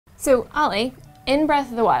So, Ali, in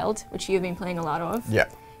Breath of the Wild, which you've been playing a lot of, Yeah.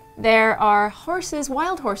 there are horses,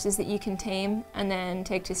 wild horses that you can tame and then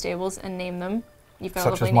take to stables and name them. You've got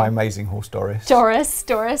Such a as my name. amazing horse Doris.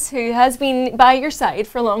 Doris, who has been by your side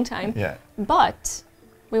for a long time. Yeah. But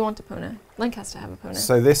we want Epona. Link has to have Epona.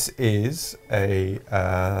 So this is a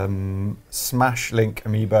Smash Link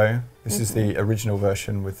Amiibo. This is the original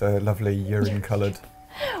version with the lovely urine-coloured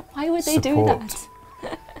Why would they do support.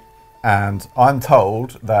 that? And I'm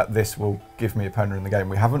told that this will give me Epona in the game.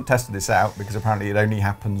 We haven't tested this out because apparently it only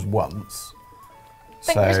happens once.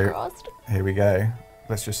 Fingers So crossed. here we go.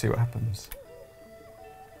 Let's just see what happens.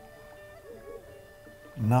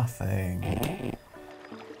 Nothing.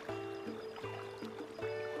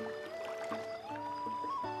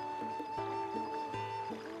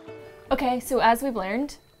 Okay, so as we've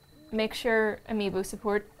learned, make sure Amiibo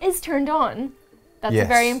support is turned on. That's a Yes.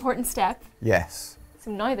 very important step. Yes.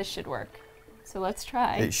 So now this should work. So let's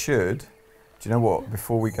try. It should. Do you know what?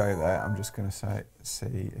 Before we go there, I'm just going to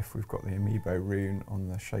see if we've got the Amiibo rune on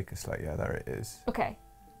the shaker slate. Yeah, there it is. Okay.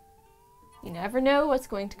 You never know what's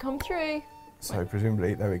going to come through. So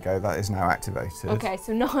presumably, there we go. That is now activated. Okay,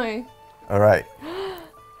 so now... All right.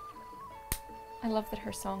 I love that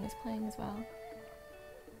her song is playing as well.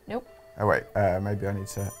 Nope. Oh wait, maybe I need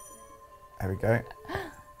to. There we go.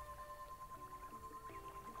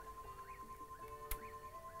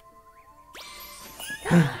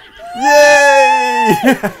 Yay!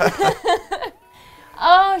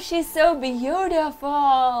 Oh, she's so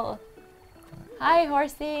beautiful. Hi,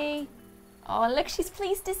 horsey. Oh, look, she's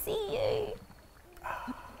pleased to see you.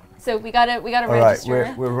 So we gotta All right,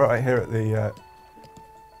 register. we're right here at the.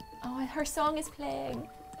 Oh, her song is playing.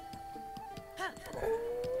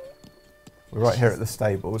 We're right here at the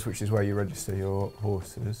stables, which is where you register your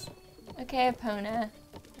horses. Okay, Epona,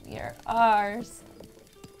 you're ours.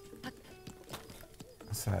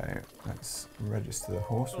 So let's register the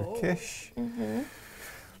horse with Kish.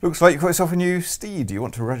 Looks like you've got yourself a new steed. Do you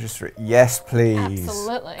want to register it? Yes, please.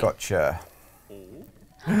 Absolutely. Gotcha.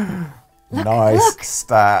 Look, Nice look.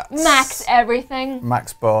 stats. Max everything.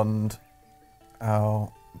 Max Bond.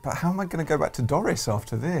 Oh, but how am I going to go back to Doris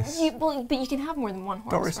after this? But you can have more than one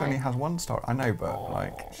horse. Doris right? only has 1 star. I know, but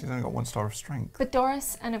like she's only got 1 star of strength. But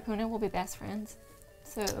Doris and Epona will be best friends.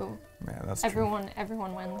 So Yeah, that's everyone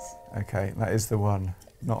wins. true. Okay, that is the one.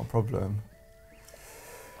 Not a problem.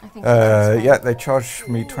 I think. That's Yeah, they charged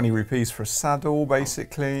me 20 rupees for a saddle,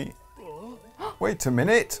 basically. Wait a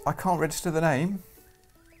minute, I can't register the name.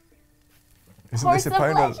 Isn't Horse this of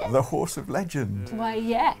Epona legend. the horse of legend? Why,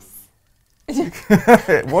 yes.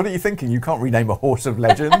 What are you thinking? You can't rename a horse of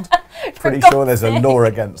legend? Pretty God's sure there's a sake. law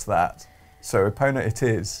against that. So Epona it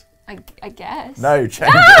is. I guess. No,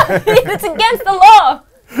 change it. It's against the law.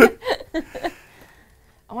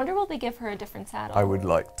 I wonder will they give her a different saddle? I would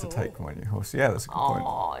like to take my new horse. Yeah, that's a good point.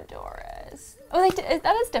 Oh, Doris. Oh,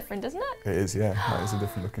 that is different, isn't it? It is, yeah. That is a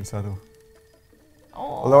different looking saddle. Oh.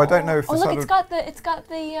 Although I don't know if the Oh, look, saddle... it's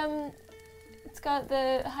got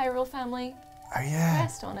the Hyrule family Oh, yeah.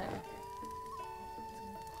 crest on it.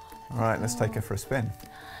 All right, let's take her for a spin.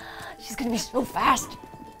 She's gonna be so fast.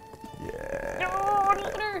 Yeah. Oh,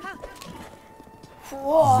 look at her.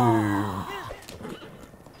 Whoa. Zoom.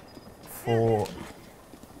 4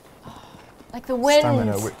 Like the wind.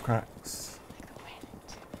 stamina whip cracks.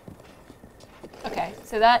 Okay,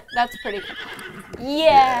 so that's pretty cool.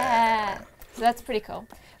 Yeah. So that's pretty cool.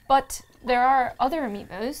 But there are other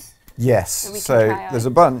amiibos. Yes, we can so try there's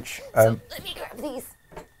out. a bunch. So let me grab these.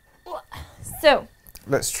 So,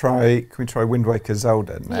 Let's try, can we try Wind Waker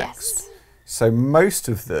Zelda next? yes. So most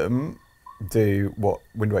of them do what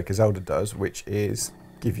Wind Waker Zelda does, which is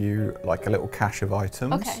give you like a little cache of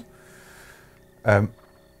items. Okay.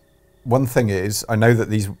 One thing is, I know that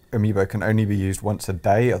these amiibo can only be used once a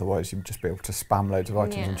day, otherwise you'd just be able to spam loads of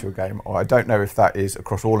items Yeah. into your game. Or I don't know if that is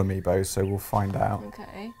across all amiibos, so we'll find out.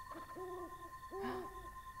 Okay.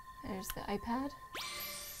 There's the iPad.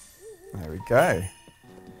 There we go.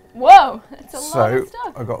 Whoa, that's a lot So of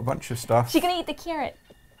stuff. I got a bunch of stuff. She's gonna eat the carrot.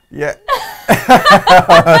 Yeah.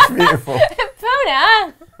 That's beautiful.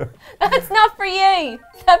 Epona! That's not for you.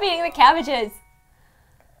 Stop eating the cabbages.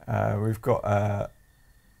 We've got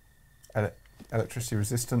electricity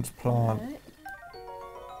resistance plant, Right.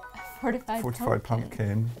 Fortified fortified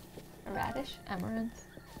pumpkin, A radish, amaranth.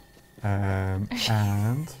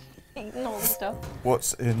 and Eating all the stuff.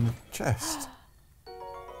 what's in the chest?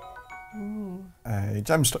 Ooh. A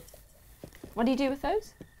gemstone. What do you do with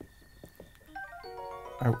those?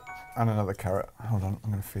 Oh, and another carrot. Hold on,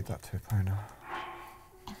 I'm going to feed that to Epona.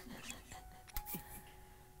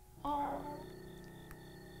 Oh.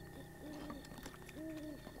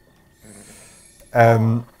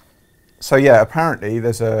 So yeah, apparently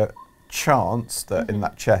there's a chance that in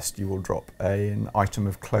that chest you will drop an item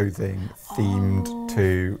of clothing themed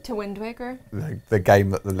to Wind Waker. the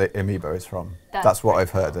game that the amiibo is from. That's what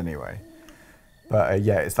I've heard anyway. But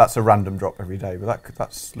yeah, that's a random drop every day. But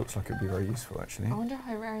that looks like it'd be very useful actually. I wonder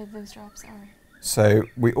how rare those drops are. So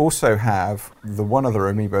we also have the one other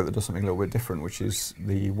amiibo that does something a little bit different, which is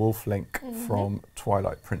the Wolf Link from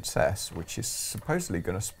Twilight Princess, which is supposedly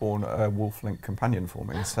going to spawn a Wolf Link companion for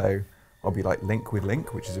me. So I'll be like Link with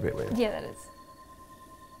Link, which is a bit weird. Yeah, that is.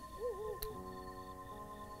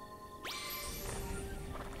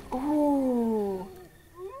 Ooh.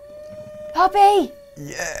 Puppy!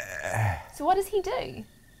 Yeah. So what does he do? Does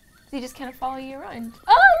he just kind of follow you around?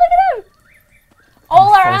 Oh, look at him!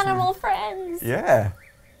 All our animal friends! Yeah.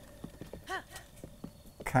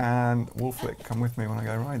 Can Wolf Link come with me when I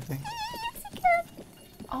go riding? Yes, he can.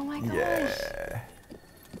 Oh my gosh. Yeah.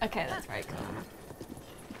 Okay, that's very cool.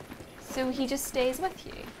 So he just stays with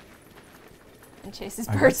you and chases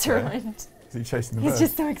birds around. Is he chasing the birds? He's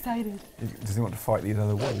just so excited. Does he want to fight these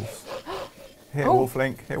other wolves? Here, Wolf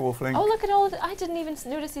Link. Here, Wolf Link. Oh, look at all the... I didn't even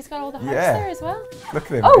notice he's got all the hearts there as well. Look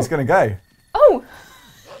at him. He's going to go. Oh!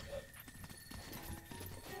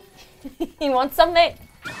 He wants something.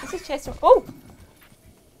 He's just chasing him. Oh!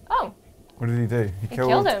 Oh. What did he do? He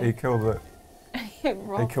killed him. He killed the... He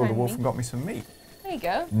killed the wolf and got me some meat. There you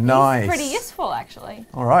go. Nice. He's pretty useful, actually.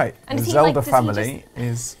 All right. And the Zelda family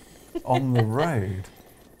is on the road.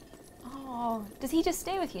 Oh, does he just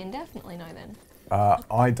stay with you indefinitely now then?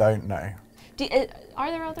 I don't know.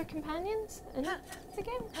 Are there other companions in the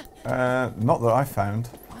game? Not that I found.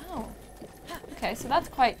 Wow. Okay, so that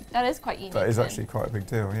is quite unique. That is actually quite a big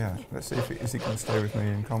deal, yeah. Let's see if is he going to stay with me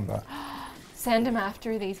in combat. Send him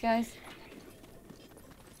after these guys.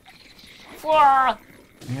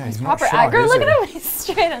 Yeah, he's proper not shy, aggro. Look he? at him, he's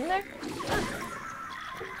straight in there.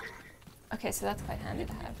 Okay, so that's quite handy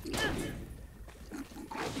to have.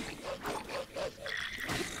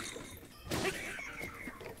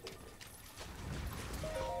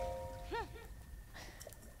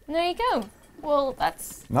 And there you go. Well,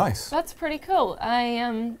 that's nice. That's pretty cool.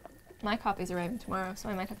 My copy's arriving tomorrow, so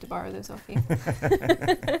I might have to borrow those off you.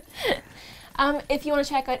 If you want to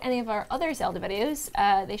check out any of our other Zelda videos,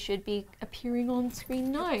 they should be appearing on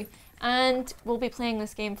screen now. And we'll be playing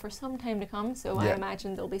this game for some time to come, so I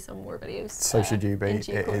imagine there'll be some more videos. So should you be. It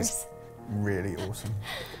is really awesome.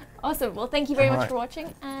 Awesome. Well, thank you very much for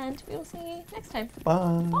watching, and we'll see you next time.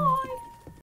 Bye. Bye.